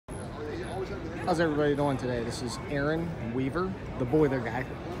How's everybody doing today? This is Aaron Weaver, the boiler guy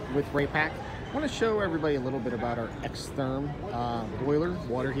with Raypak. I want to show everybody a little bit about our XTherm boiler,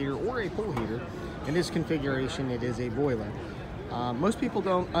 water heater, or a pool heater. In this configuration, it is a boiler. Most people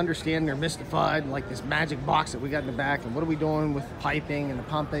don't understand, they're mystified, like this magic box that we got in the back, and what are we doing with the piping and the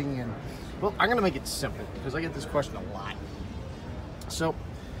pumping? And well, I'm gonna make it simple because I get this question a lot. So,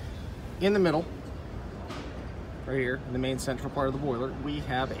 in the middle, right here, in the main central part of the boiler, we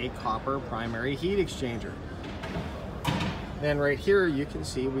have a copper primary heat exchanger. Then right here, you can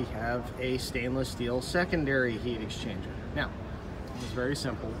see we have a stainless steel secondary heat exchanger. Now, it's very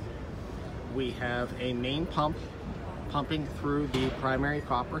simple. We have a main pump pumping through the primary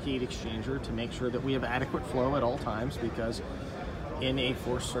copper heat exchanger to make sure that we have adequate flow at all times, because in a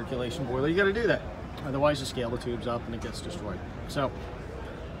forced circulation boiler, you gotta do that. Otherwise, you scale the tubes up and it gets destroyed. So,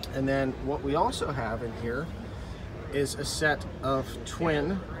 and then what we also have in here is a set of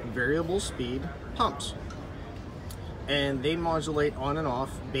twin variable speed pumps. And they modulate on and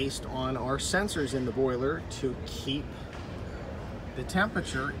off based on our sensors in the boiler to keep the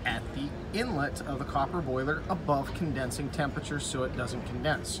temperature at the inlet of the copper boiler above condensing temperature so it doesn't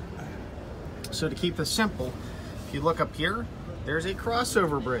condense. So to keep this simple, if you look up here, there's a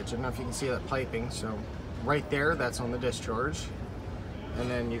crossover bridge. I don't know if you can see that piping. So right there, that's on the discharge.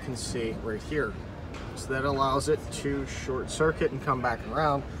 And then you can see right here. So that allows it to short circuit and come back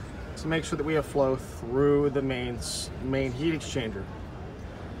around to make sure that we have flow through the main heat exchanger.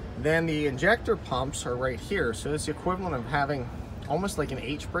 Then the injector pumps are right here. So it's the equivalent of having almost like an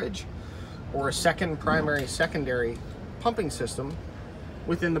H bridge or a second primary secondary pumping system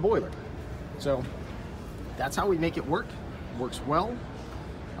within the boiler. So that's how we make it work. It works well.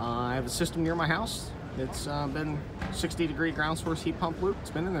 I have a system near my house. It's been 60-degree ground source heat pump loop.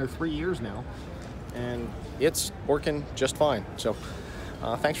 It's been in there 3 years now, and it's working just fine. So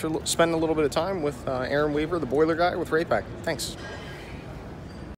thanks for spending a little bit of time with Aaron Weaver, the boiler guy with Raypak. Thanks.